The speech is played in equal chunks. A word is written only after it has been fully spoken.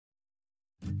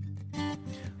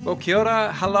Well, kia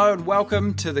ora, hello and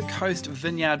welcome to the Coast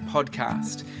Vineyard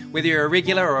podcast. Whether you're a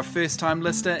regular or a first-time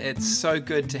listener, it's so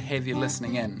good to have you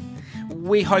listening in.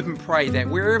 We hope and pray that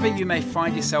wherever you may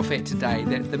find yourself at today,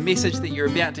 that the message that you're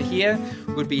about to hear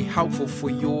would be helpful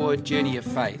for your journey of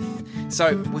faith.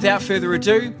 So, without further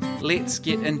ado, let's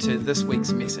get into this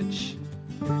week's message.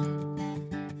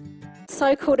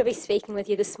 So cool to be speaking with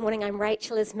you this morning. I'm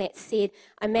Rachel, as Matt said.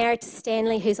 I'm married to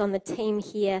Stanley, who's on the team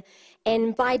here.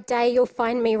 And by day, you'll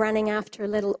find me running after a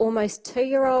little almost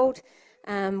 2-year-old.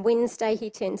 Wednesday,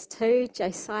 he turns 2,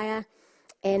 Josiah.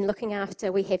 And looking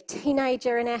after, we have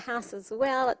teenager in our house as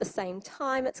well at the same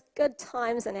time. It's good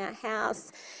times in our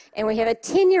house. And we have a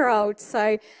 10-year-old.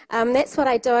 So that's what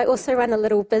I do. I also run a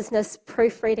little business,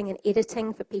 proofreading and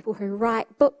editing for people who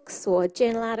write books or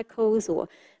journal articles or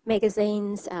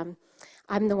magazines.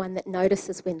 I'm the one that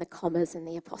notices when the commas and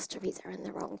the apostrophes are in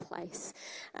the wrong place.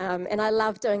 And I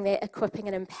love doing that, equipping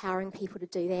and empowering people to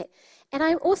do that. And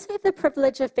I also have the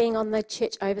privilege of being on the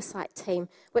church oversight team,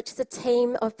 which is a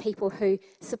team of people who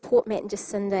support Matt and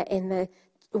Jacinda and the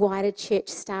wider church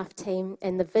staff team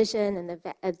and the vision and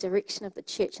the direction of the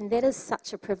church. And that is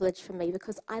such a privilege for me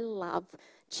because I love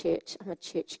church. I'm a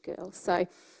church girl. So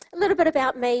a little bit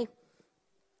about me.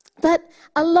 But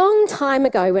a long time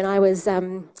ago when I was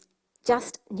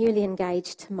just newly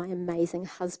engaged to my amazing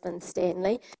husband,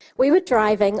 Stanley, we were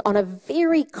driving on a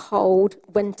very cold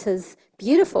winter's,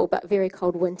 beautiful but very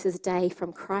cold winter's day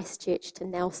from Christchurch to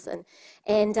Nelson.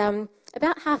 And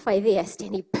about halfway there,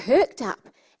 Stanley perked up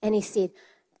and he said,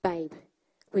 "Babe,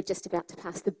 we're just about to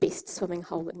pass the best swimming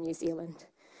hole in New Zealand."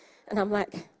 And I'm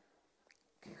like,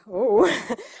 cool.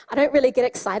 I don't really get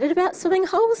excited about swimming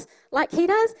holes like he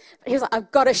does. But he was like,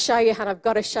 "I've got to show you, hon. I've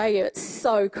got to show you. It's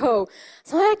so cool."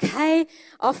 So, okay,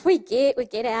 off we get. We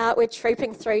get out. We're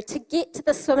trooping through. To get to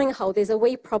the swimming hole, there's a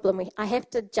wee problem. I have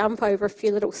to jump over a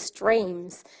few little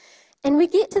streams. And we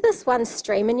get to this one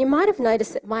stream, and you might have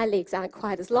noticed that my legs aren't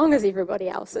quite as long as everybody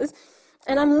else's.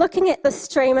 And I'm looking at the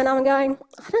stream, and I'm going,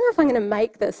 I don't know if I'm going to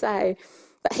make this, eh?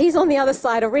 But he's on the other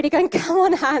side already going, "Come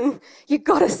on, hun, you've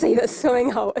got to see the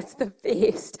swimming hole. It's the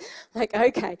best." I'm like,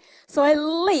 okay. So I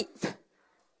leap.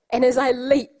 And as I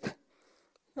leap,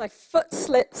 my foot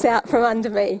slips out from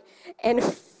under me. And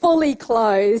fully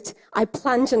clothed, I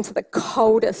plunge into the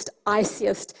coldest,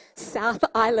 iciest South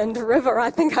Island river I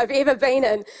think I've ever been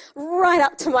in, right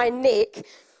up to my neck.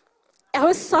 I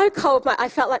was so cold, I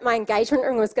felt like my engagement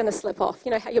ring was going to slip off.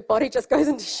 You know how your body just goes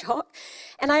into shock?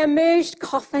 And I emerged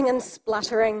coughing and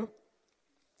spluttering.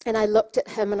 And I looked at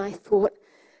him and I thought,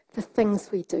 the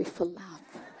things we do for love.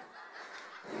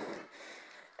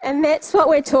 And that's what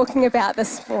we're talking about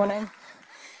this morning.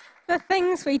 The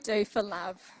things we do for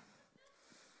love.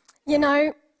 You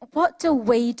know, what do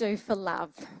we do for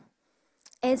love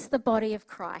as the body of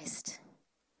Christ,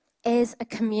 as a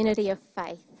community of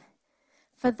faith?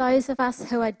 For those of us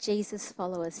who are Jesus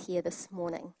followers here this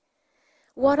morning,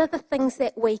 what are the things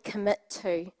that we commit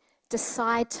to,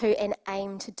 decide to, and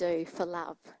aim to do for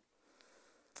love?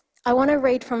 I want to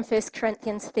read from 1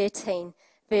 Corinthians 13,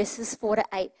 verses 4 to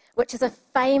 8, which is a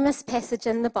famous passage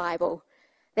in the Bible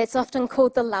that's often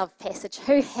called the love passage.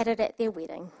 Who had it at their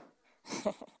wedding?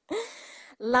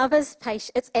 Love is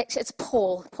patient. It's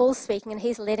Paul. Paul's speaking, and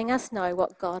he's letting us know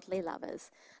what godly love is.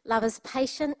 Love is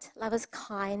patient. Love is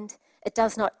kind. It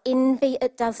does not envy,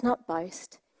 it does not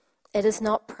boast, it is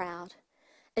not proud,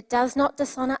 it does not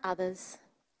dishonor others,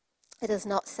 it is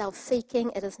not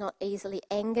self-seeking, it is not easily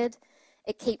angered,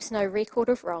 it keeps no record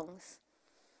of wrongs.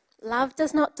 Love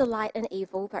does not delight in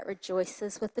evil, but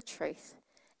rejoices with the truth.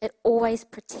 It always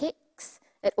protects,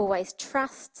 it always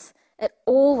trusts, it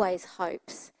always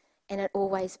hopes, and it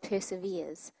always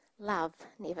perseveres. Love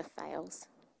never fails.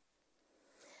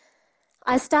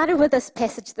 I started with this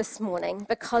passage this morning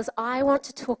because I want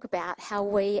to talk about how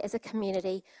we as a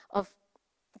community of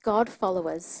God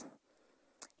followers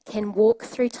can walk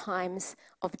through times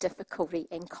of difficulty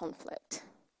and conflict.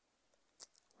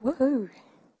 Woohoo!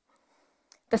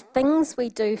 The things we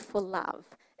do for love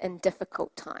in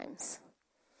difficult times.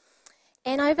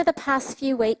 And over the past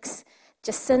few weeks,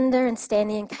 Jacinda and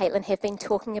Stanley and Caitlin have been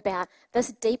talking about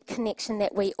this deep connection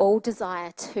that we all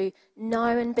desire to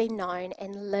know and be known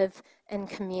and live in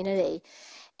community.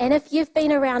 And if you've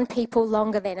been around people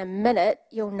longer than a minute,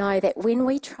 you'll know that when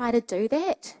we try to do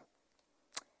that,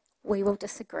 we will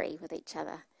disagree with each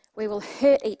other. We will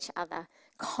hurt each other.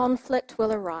 Conflict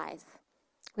will arise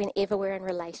whenever we're in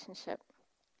relationship.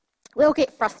 We'll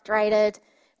get frustrated.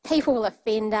 People will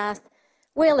offend us.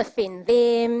 We'll offend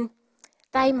them.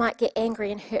 They might get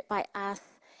angry and hurt by us.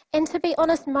 And to be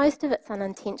honest, most of it's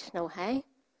unintentional, hey?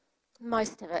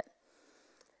 Most of it.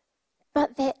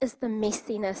 but that is the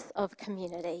messiness of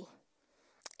community.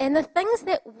 And the things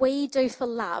that we do for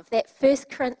love, that 1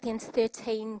 Corinthians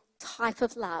 13 type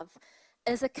of love,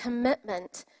 is a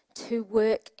commitment to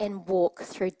work and walk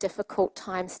through difficult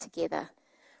times together,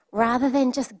 rather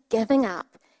than just giving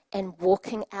up and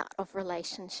walking out of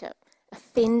relationship,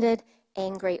 offended,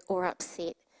 angry, or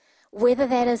upset, whether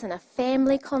that is in a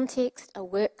family context, a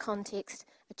work context,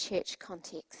 a church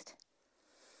context.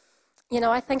 You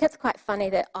know, I think it's quite funny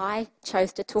that I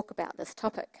chose to talk about this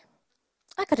topic.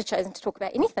 I could have chosen to talk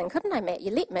about anything, couldn't I, Matt?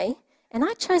 You let me. And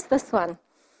I chose this one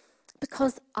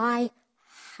because I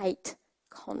hate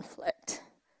conflict.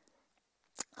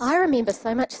 I remember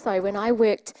so much so when I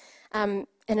worked in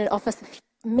an office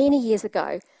many years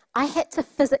ago, I had to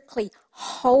physically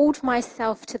hold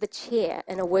myself to the chair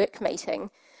in a work meeting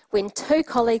when two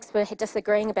colleagues were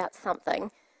disagreeing about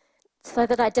something so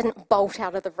that I didn't bolt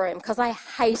out of the room because I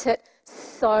hate it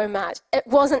so much. It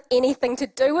wasn't anything to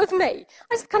do with me.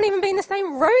 I just can't even be in the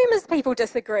same room as people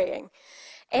disagreeing.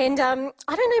 And I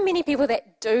don't know many people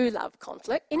that do love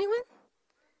conflict. Anyone?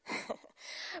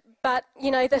 But,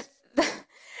 you know,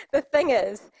 the thing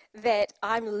is that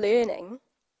I'm learning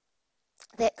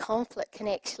that conflict can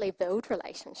actually build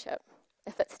relationship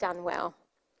if it's done well.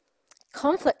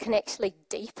 Conflict can actually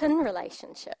deepen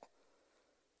relationship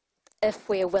if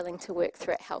we're willing to work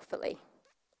through it healthily.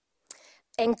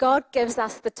 And God gives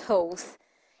us the tools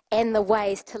and the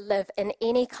ways to live in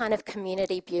any kind of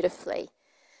community beautifully.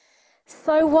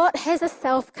 So what has a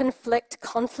conflict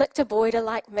avoider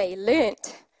like me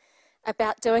learnt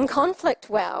about doing conflict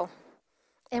well?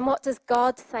 And what does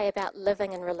God say about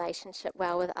living in relationship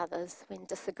well with others when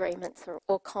disagreements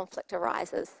or conflict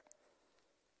arises?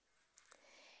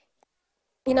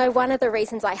 You know, one of the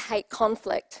reasons I hate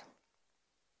conflict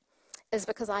is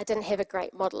because I didn't have a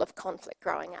great model of conflict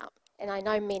growing up. And I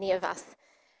know many of us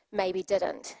maybe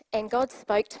didn't. And God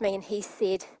spoke to me and he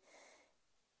said,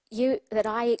 that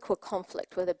I equal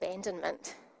conflict with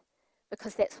abandonment,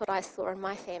 because that's what I saw in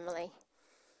my family.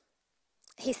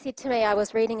 He said to me, I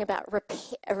was reading about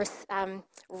rupture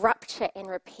and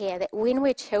repair, that when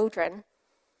we're children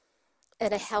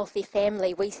in a healthy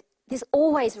family, there's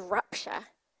always rupture,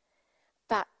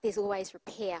 but there's always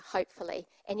repair, hopefully.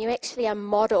 And you actually are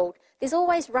modelled. There's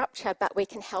always rupture, but we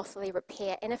can healthily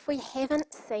repair. And if we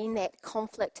haven't seen that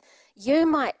conflict, you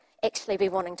might actually be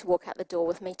wanting to walk out the door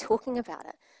with me talking about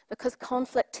it, because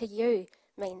conflict to you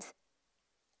means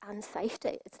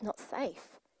unsafety. It's not safe.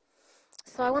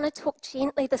 So I want to talk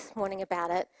gently this morning about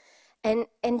it, and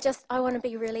just I want to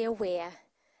be really aware.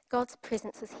 God's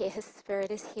presence is here. His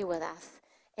Spirit is here with us,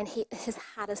 and his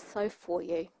heart is so for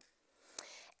you.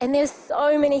 And there's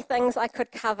so many things I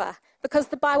could cover, because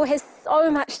the Bible has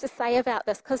so much to say about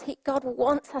this, because God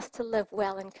wants us to live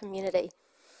well in community.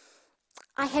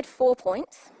 I had 4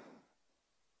 points.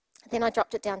 Then I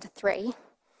dropped it down to 3.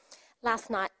 Last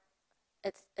night,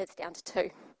 it's down to 2.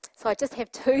 So I just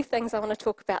have 2 things I want to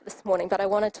talk about this morning, but I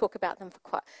want to talk about them for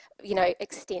quite,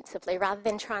 extensively, rather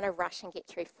than trying to rush and get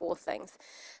through 4 things.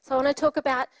 So I want to talk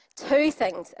about 2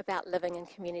 things about living in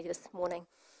community this morning,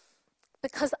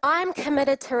 because I'm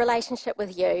committed to relationship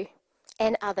with you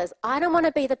and others. I don't want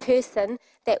to be the person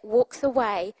that walks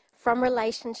away from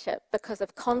relationship because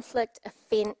of conflict,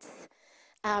 offence,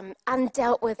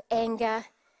 undealt with anger.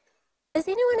 Is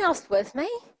anyone else with me?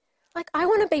 I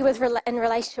want to be in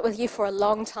relationship with you for a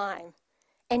long time.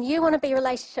 And you want to be in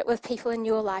relationship with people in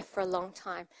your life for a long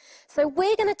time. So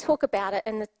we're going to talk about it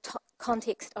in the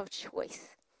context of choice.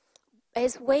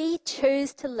 As we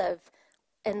choose to live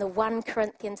in the 1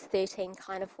 Corinthians 13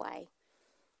 kind of way,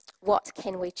 what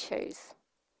can we choose?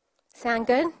 Sound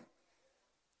good?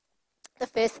 The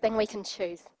first thing we can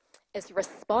choose is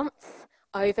response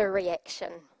over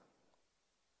reaction.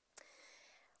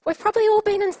 We've probably all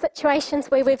been in situations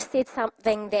where we've said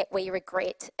something that we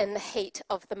regret in the heat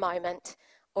of the moment,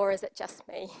 or is it just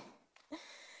me?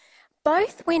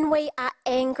 Both when we are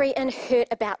angry and hurt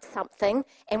about something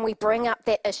and we bring up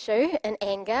that issue in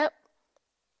anger,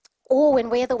 or when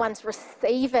we're the ones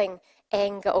receiving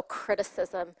anger or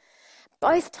criticism,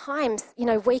 both times,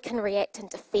 we can react in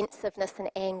defensiveness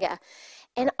and anger.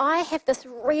 And I have this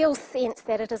real sense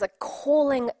that it is a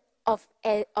calling of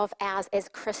ours as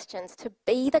Christians to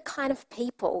be the kind of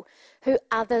people who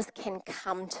others can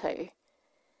come to.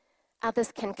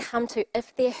 Others can come to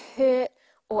if they're hurt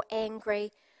or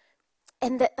angry,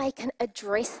 and that they can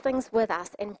address things with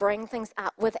us and bring things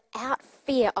up without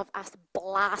fear of us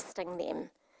blasting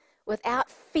them, without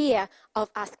fear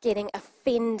of us getting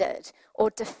offended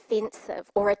or defensive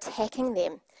or attacking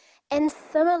them. And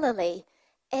similarly,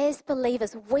 as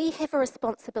believers, we have a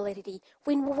responsibility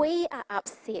when we are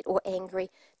upset or angry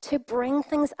to bring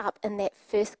things up in that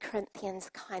 1 Corinthians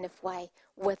kind of way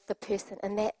with the person,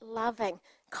 in that loving,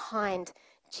 kind,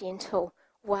 gentle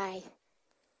way.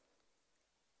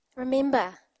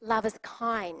 Remember, love is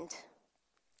kind.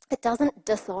 It doesn't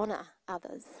dishonour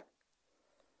others.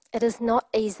 It is not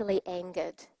easily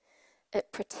angered.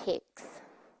 It protects.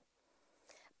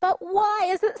 But why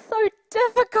is it so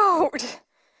difficult?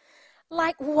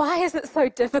 Like, why is it so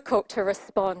difficult to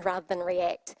respond rather than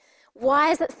react?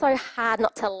 Why is it so hard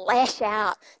not to lash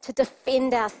out, to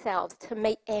defend ourselves, to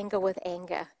meet anger with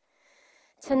anger?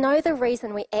 To know the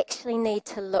reason, we actually need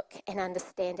to look and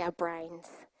understand our brains,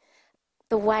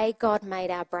 the way God made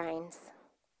our brains.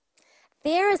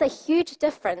 There is a huge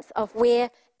difference of where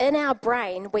in our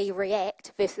brain we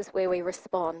react versus where we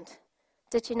respond.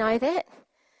 Did you know that?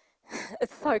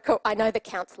 It's so cool. I know the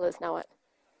counsellors know it.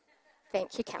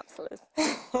 Thank you, counsellors.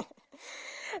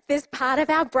 There's part of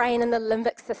our brain in the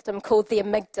limbic system called the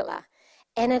amygdala,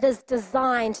 and it is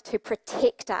designed to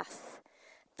protect us.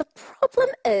 The problem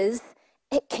is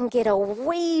it can get a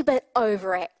wee bit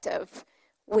overactive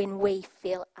when we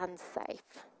feel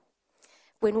unsafe.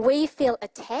 When we feel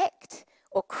attacked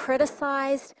or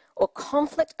criticised or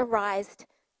conflict arised,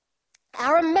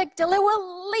 our amygdala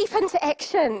will leap into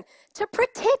action to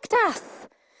protect us.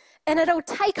 And it'll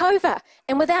take over.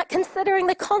 And without considering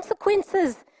the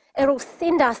consequences, it'll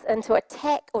send us into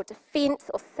attack or defence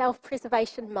or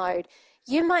self-preservation mode.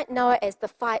 You might know it as the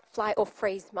fight, flight or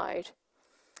freeze mode.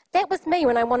 That was me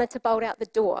when I wanted to bolt out the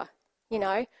door, you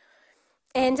know.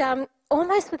 And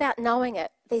almost without knowing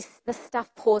it, this stuff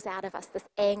pours out of us, this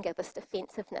anger, this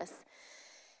defensiveness.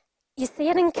 You see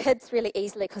it in kids really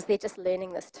easily because they're just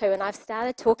learning this too. And I've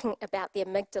started talking about the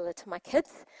amygdala to my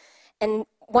kids. And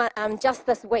just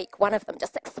this week, one of them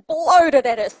just exploded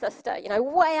at her sister, you know,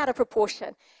 way out of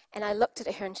proportion. And I looked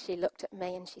at her and she looked at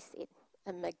me and she said,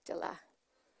 amygdala.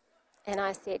 And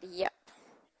I said, yep.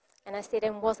 And I said,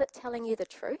 and was it telling you the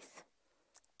truth?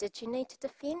 Did you need to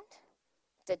defend?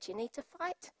 Did you need to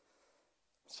fight?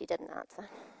 She didn't answer.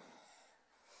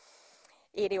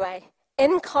 Anyway,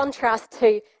 in contrast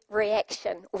to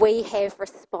reaction, we have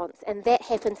response, and that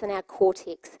happens in our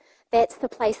cortex. That's the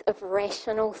place of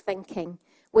rational thinking,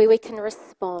 where we can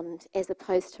respond as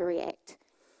opposed to react.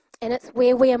 And it's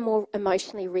where we are more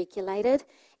emotionally regulated,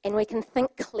 and we can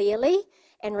think clearly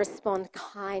and respond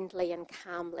kindly and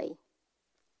calmly.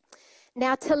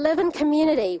 Now, to live in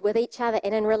community with each other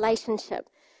and in relationship,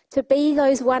 to be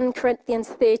those 1 Corinthians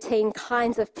 13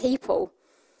 kinds of people,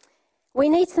 we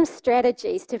need some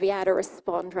strategies to be able to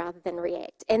respond rather than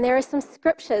react. And there are some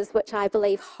scriptures which I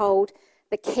believe hold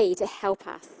the key to help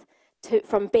us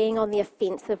from being on the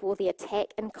offensive or the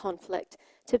attack and conflict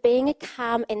to being a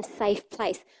calm and safe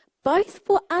place, both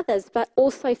for others but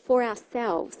also for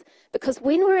ourselves. Because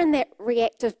when we're in that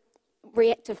reactive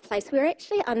place, we're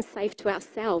actually unsafe to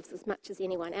ourselves as much as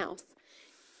anyone else.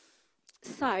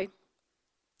 So,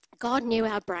 God knew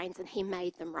our brains and he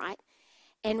made them, right?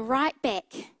 And right back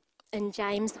in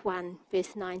James 1,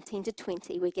 verse 19 to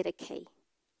 20, we get a key.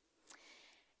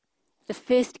 The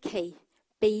first key,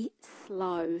 be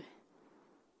slow.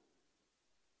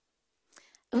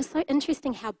 It was so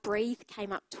interesting how breathe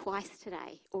came up twice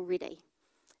today already.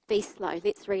 Be slow.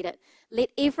 Let's read it. Let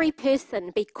every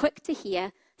person be quick to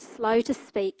hear, slow to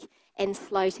speak, and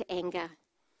slow to anger.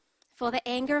 For the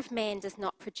anger of man does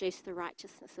not produce the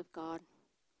righteousness of God.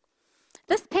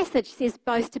 This passage says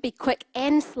both to be quick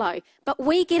and slow, but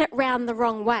we get it round the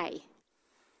wrong way.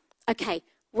 Okay,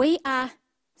 we are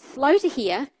slow to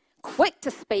hear, quick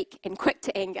to speak, and quick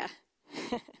to anger.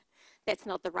 That's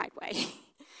not the right way.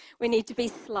 We need to be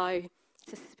slow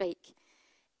to speak,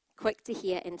 quick to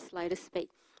hear, and slow to speak.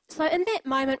 So in that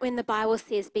moment when the Bible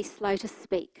says be slow to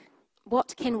speak,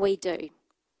 what can we do?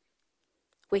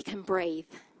 We can breathe.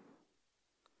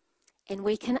 And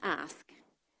we can ask,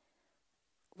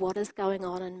 what is going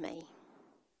on in me?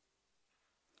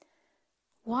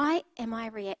 Why am I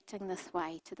reacting this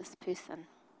way to this person?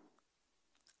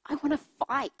 I want to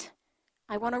fight.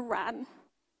 I want to run.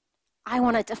 I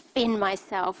want to defend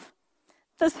myself.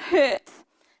 This hurts.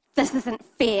 This isn't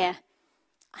fair.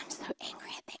 I'm so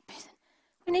angry at that person.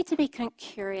 We need to be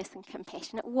curious and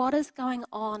compassionate. What is going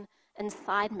on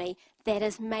inside me that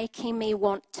is making me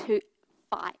want to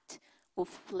fight or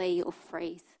flee or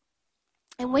freeze?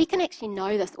 And we can actually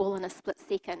know this all in a split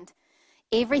second.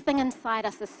 Everything inside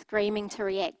us is screaming to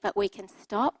react, but we can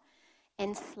stop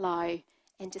and slow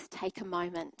and just take a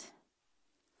moment.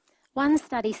 One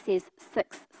study says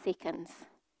 6 seconds.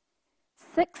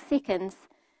 6 seconds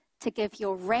to give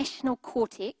your rational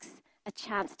cortex a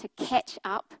chance to catch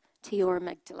up to your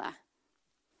amygdala.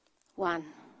 1,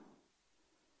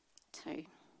 2,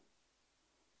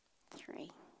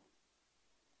 3,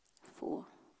 4,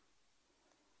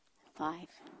 5,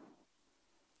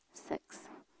 6.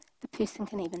 The person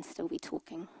can even still be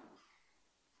talking.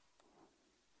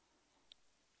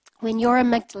 When your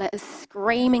amygdala is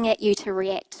screaming at you to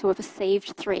react to a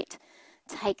perceived threat,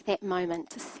 take that moment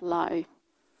to slow.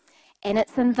 And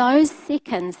it's in those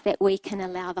seconds that we can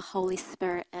allow the Holy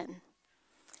Spirit in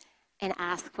and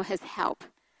ask for his help,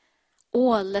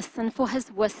 or listen for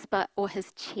his whisper or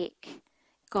his check.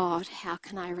 God, how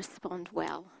can I respond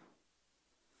well?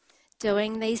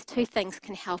 Doing these two things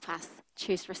can help us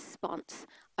choose response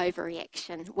over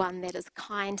reaction, one that is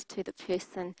kind to the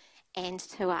person and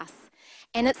to us.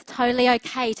 And it's totally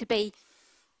okay to be,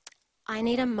 I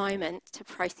need a moment to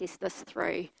process this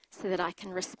through so that I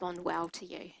can respond well to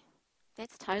you.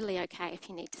 That's totally okay if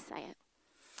you need to say it.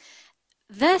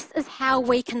 This is how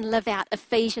we can live out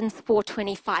Ephesians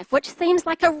 4:25, which seems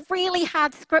like a really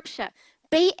hard scripture.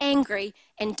 Be angry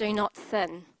and do not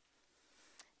sin.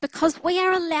 Because we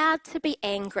are allowed to be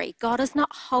angry. God is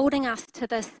not holding us to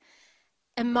this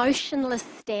emotionless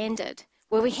standard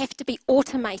where we have to be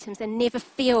automatons and never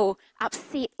feel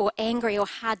upset or angry or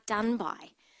hard done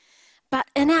by.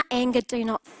 But in our anger, do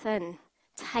not sin.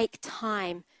 Take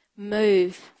time.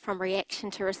 Move from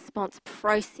reaction to response.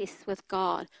 Process with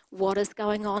God. What is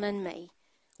going on in me?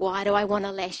 Why do I want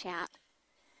to lash out?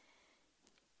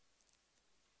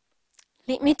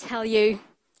 Let me tell you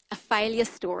a failure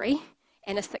story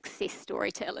and a success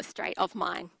story to illustrate of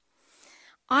mine.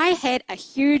 I had a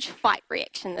huge fight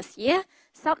reaction this year.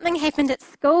 Something happened at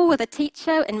school with a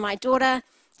teacher and my daughter.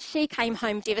 She came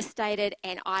home devastated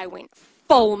and I went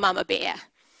full mama bear.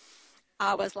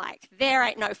 I was like, there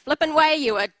ain't no flippin' way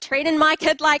you are treating my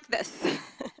kid like this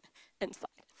inside.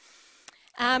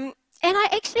 And I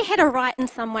actually had a right in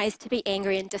some ways to be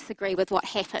angry and disagree with what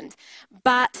happened.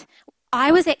 But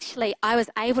I was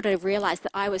able to realize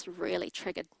that I was really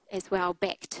triggered as well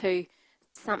back to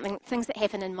things that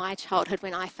happened in my childhood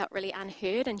when I felt really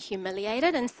unheard and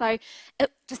humiliated. And so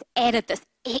it just added this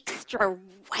extra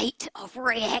weight of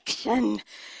reaction.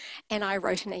 And I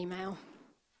wrote an email.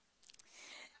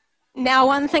 Now,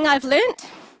 one thing I've learnt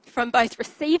from both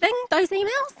receiving those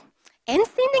emails and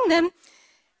sending them,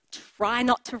 try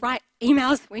not to write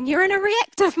emails when you're in a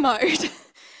reactive mode.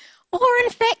 Or, in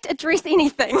fact, address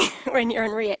anything when you're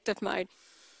in reactive mode.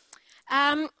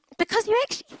 Because you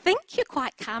actually think you're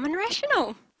quite calm and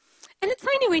rational. And it's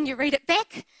only when you read it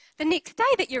back the next day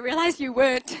that you realise you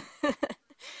weren't.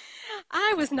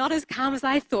 I was not as calm as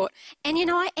I thought. And,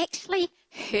 I actually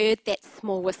heard that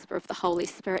small whisper of the Holy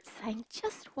Spirit saying,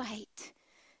 just wait.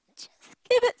 Just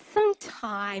give it some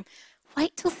time.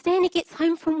 Wait till Stanley gets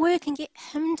home from work and get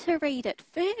him to read it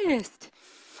first.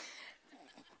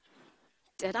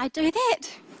 Did I do that?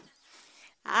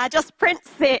 I just pressed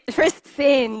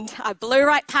send. I blew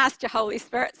right past you, Holy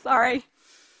Spirit, sorry.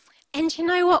 And you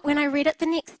know what? When I read it the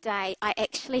next day, I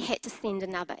actually had to send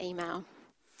another email.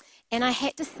 And I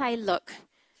had to say, look,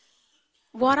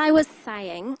 what I was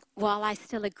saying, while I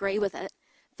still agree with it,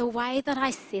 the way that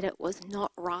I said it was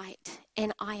not right.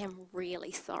 And I am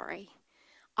really sorry.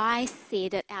 I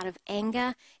said it out of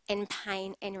anger and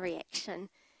pain and reaction.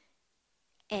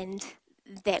 And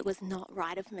that was not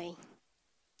right of me.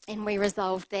 And we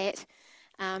resolved that.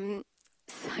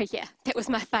 That was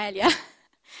my failure.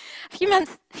 A few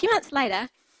months later,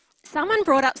 someone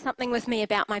brought up something with me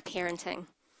about my parenting.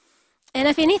 And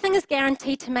if anything is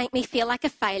guaranteed to make me feel like a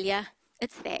failure,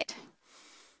 it's that.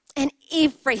 And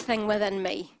everything within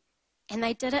me, and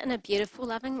they did it in a beautiful,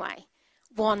 loving way,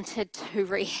 wanted to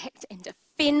react and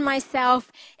defend myself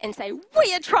and say,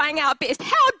 we are trying our best.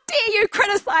 How dare you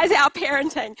criticize our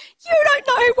parenting? You don't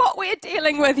know what we're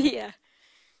dealing with here.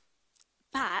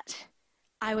 But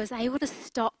I was able to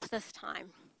stop this time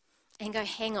and go,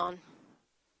 hang on.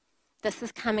 This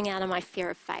is coming out of my fear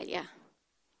of failure.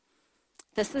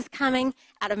 This is coming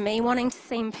out of me wanting to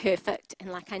seem perfect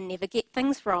and like I never get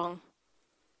things wrong.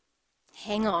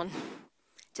 Hang on.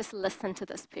 Just listen to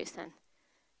this person.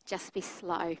 Just be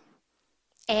slow.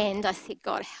 And I said,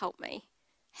 God, help me.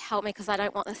 Help me because I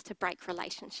don't want this to break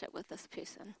relationship with this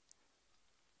person.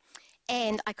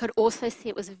 And I could also see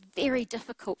it was very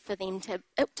difficult for them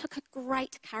it took a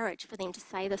great courage for them to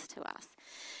say this to us.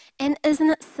 And isn't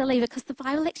it silly? Because the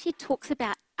Bible actually talks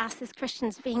about us as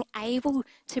Christians being able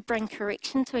to bring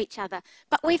correction to each other.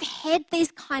 But we've had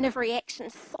these kind of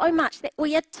reactions so much that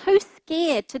we are too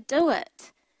scared to do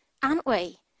it, aren't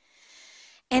we?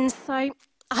 And so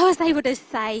I was able to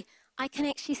say, I can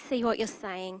actually see what you're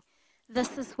saying.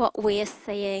 This is what we're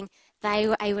seeing. They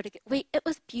were able to it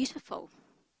was beautiful.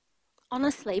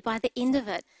 Honestly, by the end of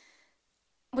it,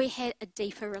 we had a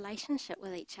deeper relationship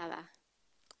with each other.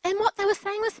 And what they were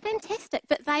saying was fantastic,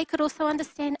 but they could also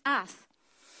understand us.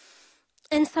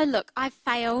 And so look, I've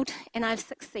failed and I've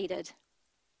succeeded.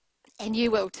 And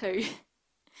you will too.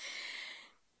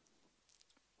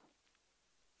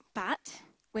 But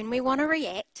when we want to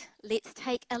react, let's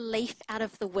take a leaf out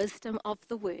of the wisdom of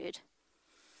the word.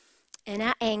 In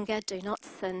our anger, do not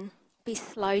sin. Be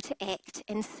slow to act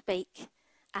and speak.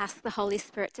 Ask the Holy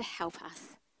Spirit to help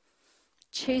us.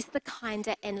 Choose the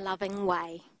kinder and loving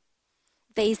way.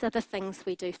 These are the things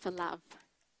we do for love.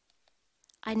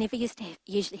 I never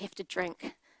usually have to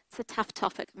drink. It's a tough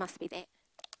topic, it must be that.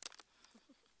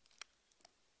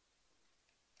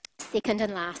 Second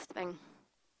and last thing.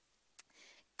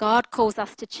 God calls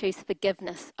us to choose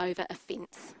forgiveness over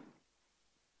offence.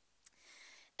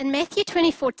 In Matthew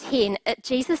 24:10,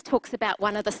 Jesus talks about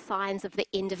one of the signs of the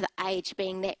end of the age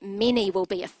being that many will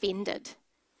be offended.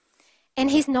 And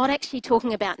he's not actually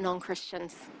talking about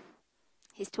non-Christians.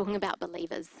 He's talking about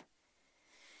believers.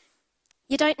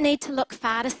 You don't need to look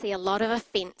far to see a lot of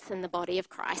offence in the body of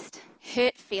Christ.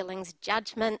 Hurt feelings,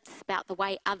 judgments about the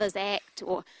way others act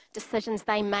or decisions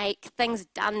they make, things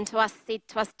done to us, said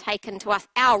to us, taken to us,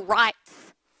 our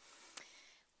rights.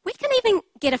 We can even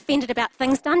get offended about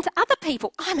things done to other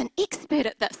people. I'm an expert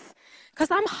at this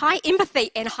because I'm high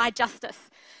empathy and high justice.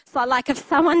 So like if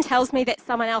someone tells me that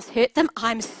someone else hurt them,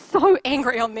 I'm so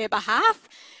angry on their behalf.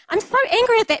 I'm so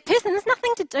angry at that person. There's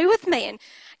nothing to do with me. And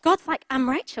God's like,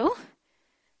 Rachel,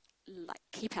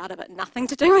 keep out of it. Nothing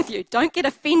to do with you. Don't get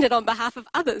offended on behalf of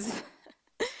others.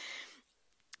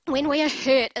 When we are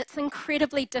hurt, it's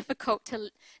incredibly difficult to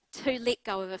let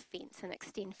go of offence and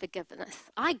extend forgiveness.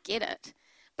 I get it.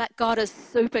 But God is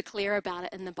super clear about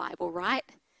it in the Bible, right?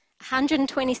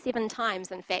 127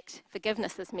 times, in fact,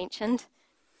 forgiveness is mentioned.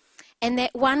 And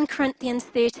that 1 Corinthians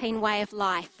 13 way of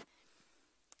life,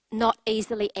 not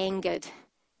easily angered,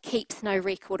 keeps no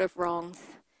record of wrongs,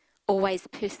 always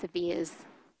perseveres.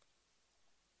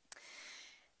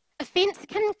 Offence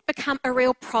can become a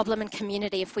real problem in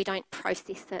community if we don't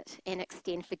process it and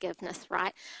extend forgiveness,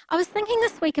 right? I was thinking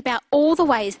this week about all the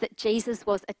ways that Jesus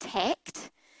was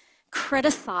attacked,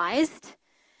 criticised,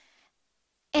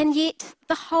 and yet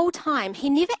the whole time he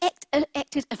never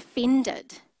acted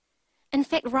offended. In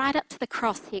fact, right up to the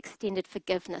cross he extended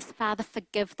forgiveness. Father,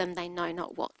 forgive them, they know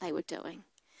not what they were doing.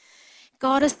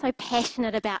 God is so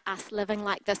passionate about us living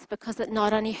like this because it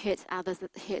not only hurts others,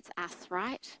 it hurts us,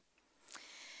 right?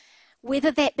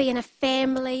 Whether that be in a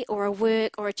family or a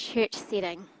work or a church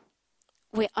setting,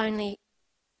 we're only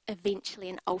eventually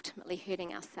and ultimately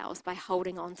hurting ourselves by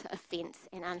holding on to offence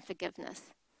and unforgiveness.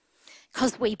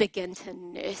 Because we begin to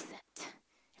nurse it,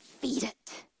 feed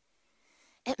it.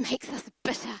 It makes us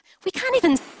bitter. We can't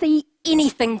even see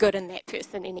anything good in that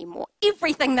person anymore.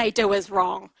 Everything they do is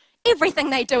wrong.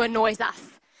 Everything they do annoys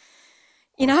us.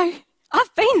 You know,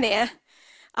 I've been there.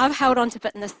 I've held on to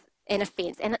bitterness and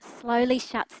offence, and it slowly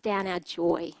shuts down our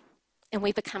joy, and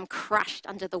we become crushed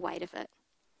under the weight of it.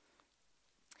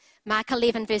 Mark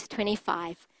 11, verse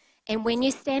 25, and when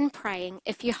you stand praying,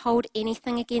 if you hold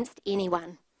anything against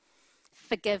anyone,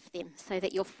 forgive them, so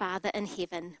that your Father in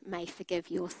heaven may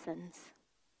forgive your sins.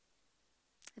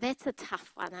 That's a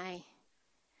tough one, eh?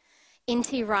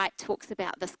 N.T. Wright talks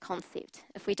about this concept.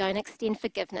 If we don't extend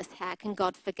forgiveness, how can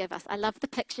God forgive us? I love the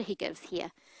picture he gives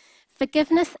here.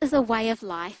 Forgiveness is a way of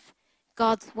life,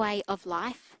 God's way of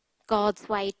life, God's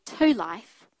way to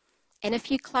life. And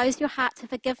if you close your heart to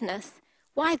forgiveness,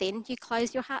 why then you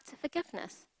close your heart to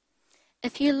forgiveness?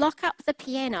 If you lock up the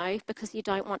piano because you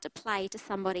don't want to play to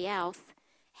somebody else,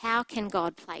 how can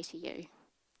God play to you?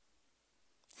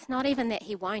 It's not even that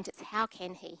he won't, it's how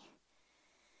can he?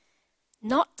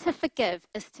 Not to forgive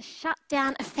is to shut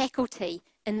down a faculty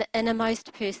in the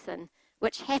innermost person,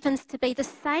 which happens to be the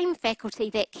same faculty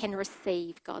that can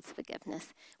receive God's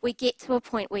forgiveness. We get to a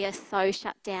point where we are so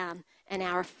shut down in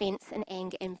our offence and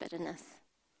anger and bitterness.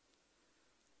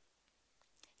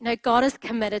 You know, God is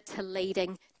committed to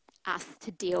leading us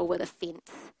to deal with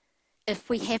offence if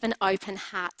we have an open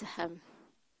heart to him.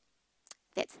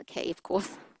 That's the key, of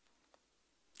course,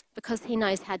 because he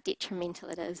knows how detrimental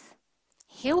it is.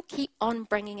 He'll keep on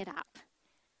bringing it up,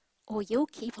 or you'll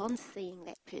keep on seeing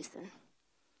that person.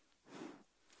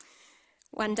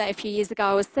 One day a few years ago,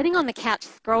 I was sitting on the couch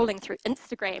scrolling through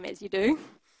Instagram, as you do,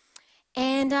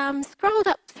 and scrolled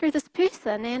up through this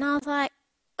person, and I was like,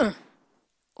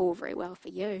 all very well for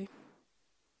you.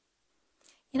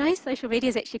 You know, social media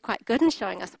is actually quite good in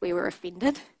showing us where we're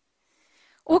offended,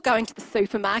 or going to the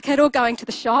supermarket, or going to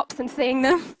the shops and seeing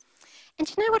them. And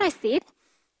do you know what I said?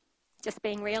 Just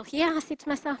being real here, I said to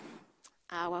myself,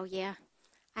 well, yeah,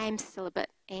 I am still a bit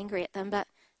angry at them, but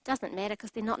Doesn't matter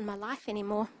because they're not in my life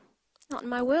anymore. Not in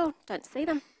my world. Don't see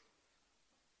them.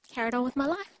 Carried on with my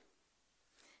life.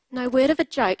 No word of a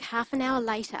joke. Half an hour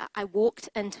later, I walked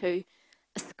into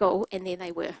a school and there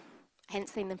they were. I hadn't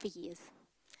seen them for years.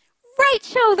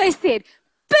 Rachel, they said.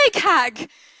 Big hug.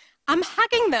 I'm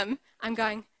hugging them. I'm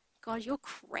going, God, you're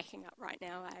cracking up right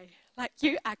now, eh? Like,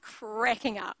 you are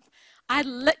cracking up. I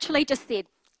literally just said,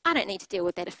 I don't need to deal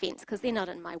with that offence because they're not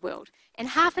in my world. And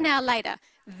half an hour later,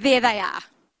 there they are.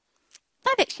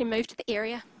 They've actually moved to the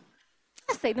area.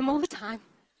 I see them all the time.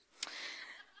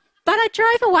 But I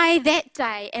drove away that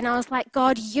day and I was like,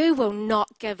 God, you will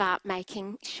not give up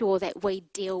making sure that we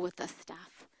deal with this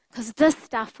stuff because this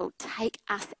stuff will take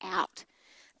us out.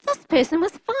 This person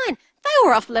was fine. They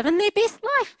were off living their best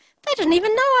life. They didn't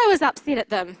even know I was upset at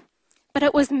them. But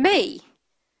it was me.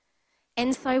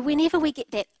 And so whenever we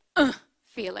get that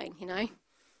feeling,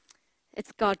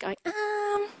 it's God going,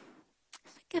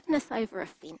 forgiveness over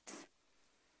offence.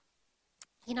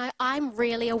 I'm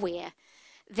really aware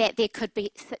that there could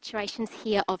be situations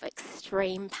here of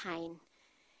extreme pain,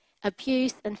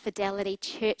 abuse, infidelity,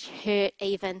 church hurt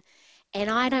even, and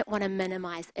I don't want to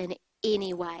minimise in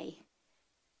any way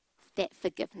that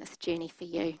forgiveness journey for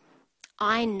you.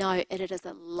 I know it is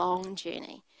a long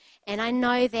journey, and I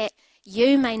know that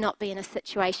you may not be in a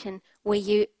situation where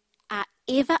you are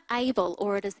ever able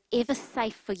or it is ever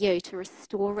safe for you to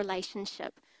restore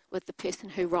relationship with the person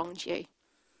who wronged you.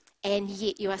 And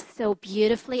yet you are still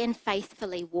beautifully and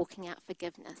faithfully walking out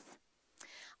forgiveness.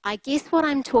 I guess what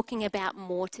I'm talking about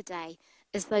more today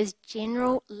is those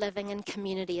general living and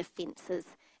community offences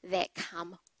that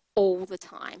come all the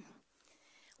time.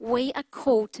 We are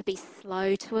called to be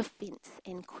slow to offence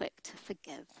and quick to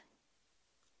forgive.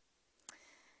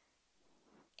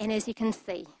 And as you can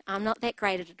see, I'm not that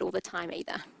great at it all the time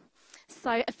either.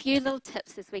 So a few little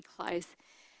tips as we close.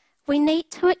 We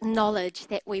need to acknowledge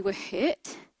that we were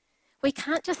hurt. We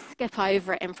can't just skip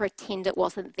over it and pretend it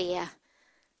wasn't there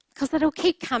because it'll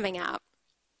keep coming up.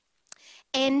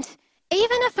 And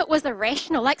even if it was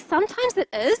irrational, like sometimes it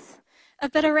is a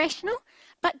bit irrational,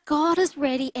 but God is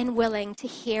ready and willing to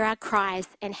hear our cries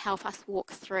and help us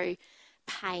walk through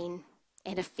pain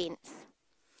and offence.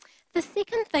 The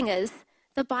second thing is,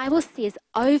 the Bible says,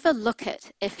 overlook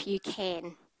it if you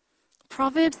can.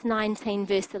 Proverbs 19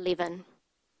 verse 11.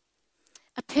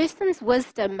 A person's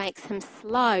wisdom makes him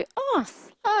slow.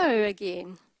 Slow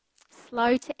again.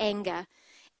 Slow to anger.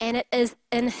 And it is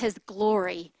in his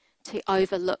glory to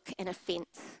overlook an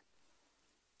offence.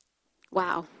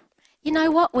 Wow. You know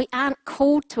what? We aren't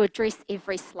called to address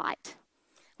every slight.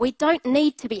 We don't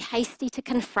need to be hasty to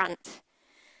confront.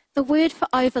 The word for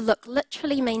overlook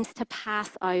literally means to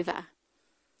pass over.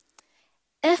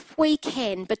 If we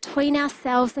can, between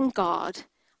ourselves and God,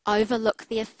 overlook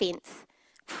the offence,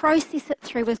 process it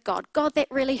through with God. God, that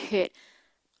really hurt.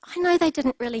 I know they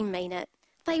didn't really mean it.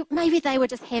 Maybe they were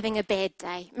just having a bad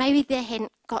day. Maybe they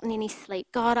hadn't gotten any sleep.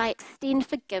 God, I extend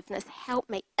forgiveness. Help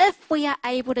me. If we are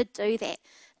able to do that,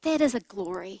 that is a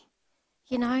glory,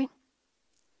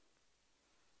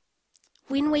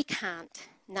 When we can't,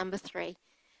 number 3,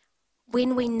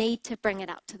 when we need to bring it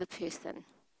up to the person,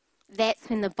 that's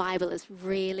when the Bible is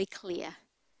really clear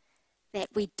that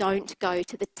we don't go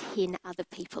to the 10 other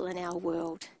people in our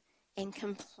world and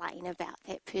complain about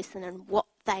that person and what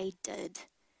they did.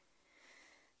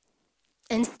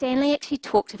 And Stanley actually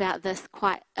talked about this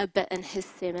quite a bit in his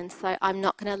sermon, so I'm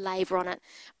not going to labour on it.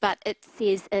 But it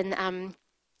says in,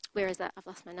 where is it? I've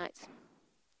lost my notes.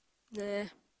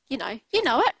 You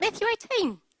know it, Matthew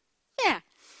 18. Yeah.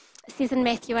 It says in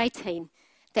Matthew 18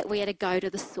 that we are to go to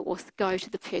the source, go to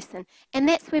the person. And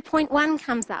that's where point 1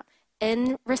 comes up.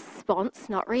 In response,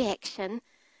 not reaction,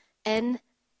 in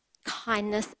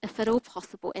kindness, if at all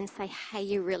possible, and say, hey,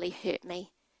 you really hurt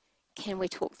me. Can we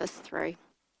talk this through?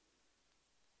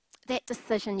 That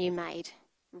decision you made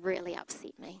really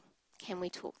upset me. Can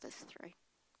we talk this through?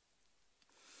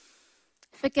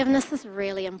 Forgiveness is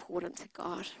really important to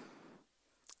God.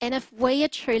 And if we are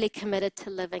truly committed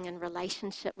to living in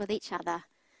relationship with each other,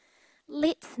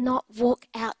 let's not walk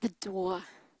out the door.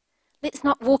 Let's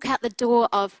not walk out the door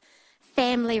of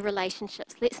family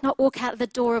relationships. Let's not walk out the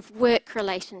door of work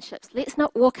relationships. Let's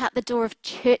not walk out the door of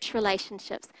church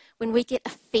relationships when we get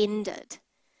offended.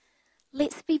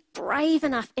 Let's be brave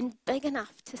enough and big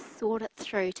enough to sort it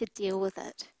through, to deal with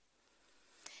it.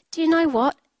 Do you know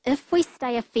what? If we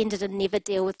stay offended and never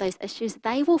deal with those issues,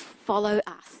 they will follow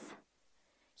us.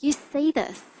 You see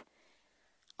this.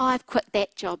 I've quit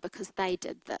that job because they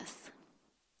did this.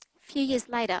 A few years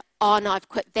later, I've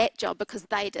quit that job because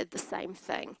they did the same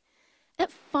thing.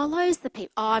 It follows the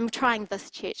people. I'm trying this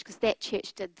church because that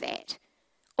church did that.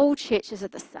 All churches are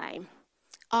the same.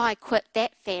 I quit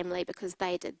that family because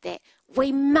they did that.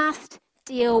 We must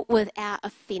deal with our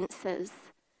offences.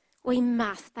 We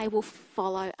must. They will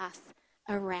follow us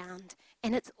around.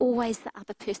 And it's always the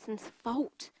other person's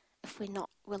fault if we're not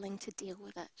willing to deal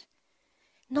with it.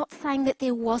 Not saying that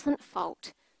there wasn't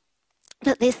fault,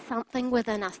 but there's something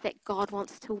within us that God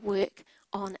wants to work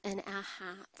on in our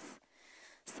hearts.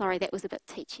 Sorry, that was a bit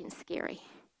teachy and scary.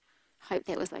 Hope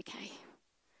that was okay.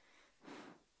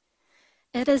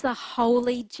 It is a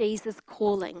holy Jesus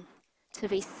calling to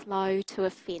be slow to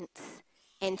offence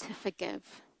and to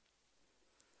forgive.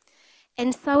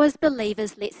 And so as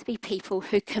believers, let's be people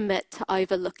who commit to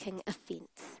overlooking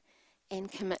offence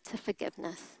and commit to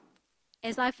forgiveness.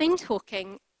 As I've been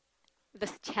talking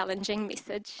this challenging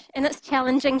message, and it's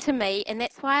challenging to me, and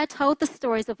that's why I told the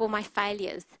stories of all my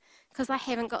failures, because I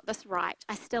haven't got this right.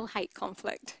 I still hate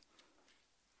conflict.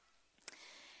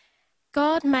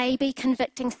 God may be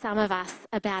convicting some of us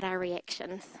about our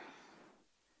reactions,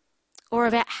 or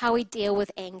about how we deal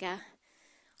with anger,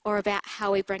 or about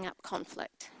how we bring up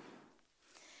conflict.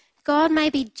 God may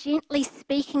be gently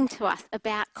speaking to us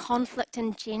about conflict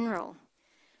in general.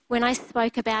 When I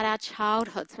spoke about our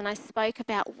childhoods, when I spoke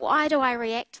about why do I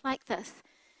react like this,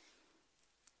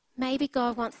 maybe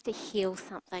God wants to heal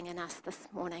something in us this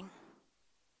morning.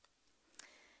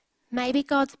 Maybe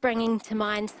God's bringing to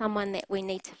mind someone that we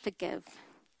need to forgive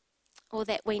or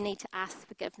that we need to ask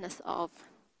forgiveness of.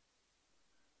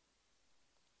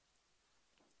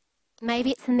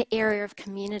 Maybe it's in the area of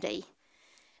community.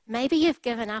 Maybe you've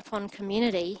given up on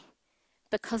community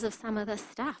because of some of this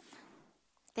stuff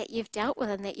that you've dealt with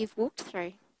and that you've walked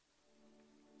through.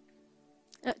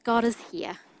 God is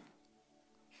here.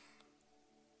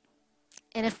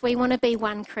 And if we want to be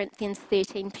 1 Corinthians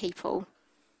 13 people,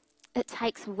 it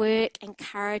takes work and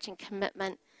courage and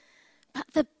commitment, but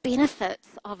the benefits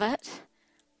of it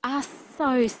are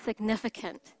so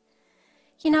significant.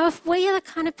 You know, if we are the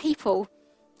kind of people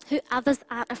who others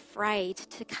aren't afraid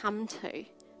to come to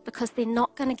because they're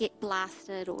not going to get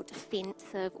blasted or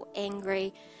defensive or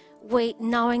angry,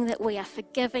 knowing that we are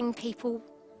forgiving people,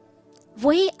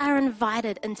 we are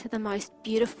invited into the most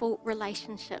beautiful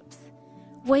relationships.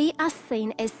 We are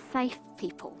seen as safe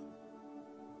people.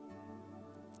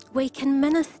 We can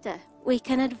minister, we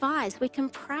can advise, we can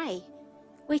pray,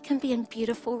 we can be in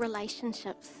beautiful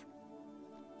relationships.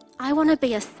 I want to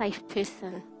be a safe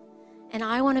person, and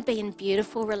I want to be in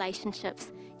beautiful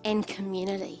relationships and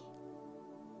community.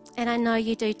 And I know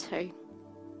you do too.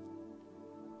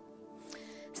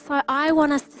 So I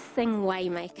want us to sing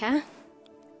Waymaker.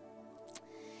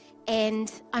 And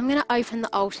I'm going to open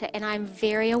the altar, and I'm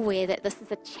very aware that this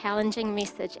is a challenging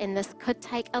message and this could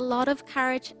take a lot of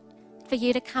courage for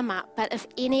you to come up. But if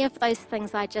any of those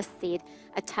things I just said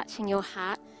are touching your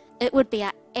heart, it would be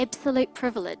our absolute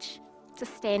privilege to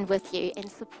stand with you and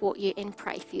support you and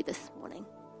pray for you this morning.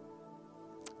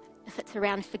 If it's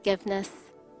around forgiveness,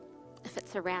 if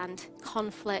it's around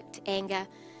conflict, anger,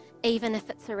 even if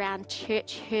it's around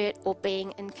church hurt or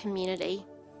being in community,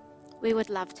 we would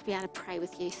love to be able to pray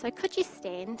with you. So could you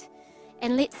stand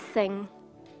and let's sing,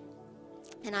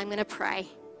 and I'm going to pray.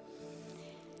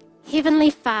 Heavenly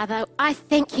Father, I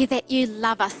thank you that you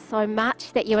love us so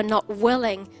much that you are not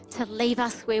willing to leave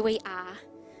us where we are.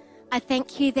 I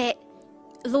thank you that,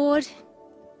 Lord,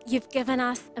 you've given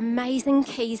us amazing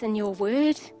keys in your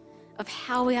word of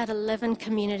how we are to live in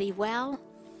community well,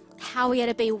 how we are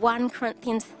to be 1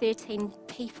 Corinthians 13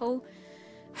 people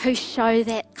who show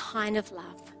that kind of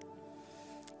love.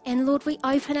 And Lord, we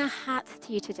open our hearts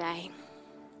to you today.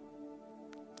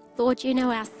 Lord, you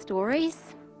know our stories.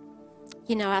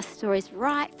 You know our stories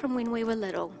right from when we were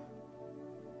little.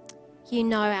 You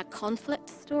know our conflict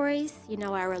stories. You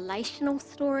know our relational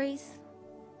stories.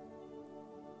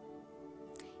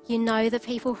 You know the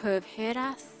people who have hurt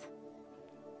us.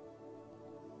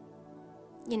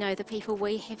 You know the people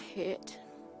we have hurt.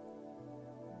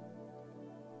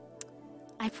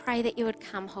 I pray that you would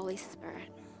come, Holy Spirit.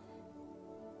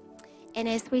 And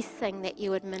as we sing, that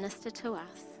you would minister to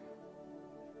us.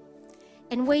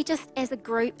 And we just as a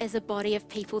group, as a body of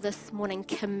people this morning,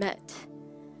 commit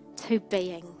to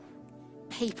being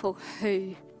people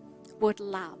who would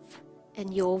love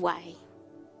in your way,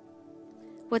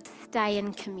 would stay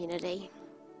in community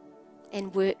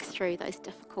and work through those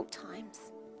difficult times.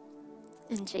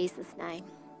 In Jesus' name,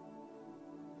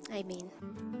 amen.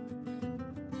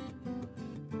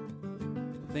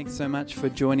 Thanks so much for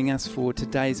joining us for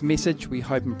today's message. We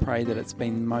hope and pray that it's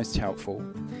been most helpful.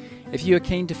 If you are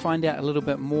keen to find out a little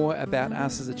bit more about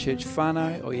us as a church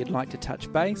whānau, or you'd like to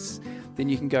touch base, then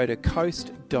you can go to coast.org.nz,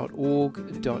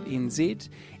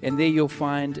 and there you'll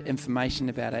find information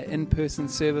about our in-person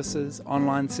services,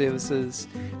 online services,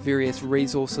 various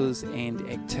resources and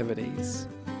activities.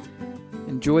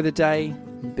 Enjoy the day,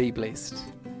 be blessed.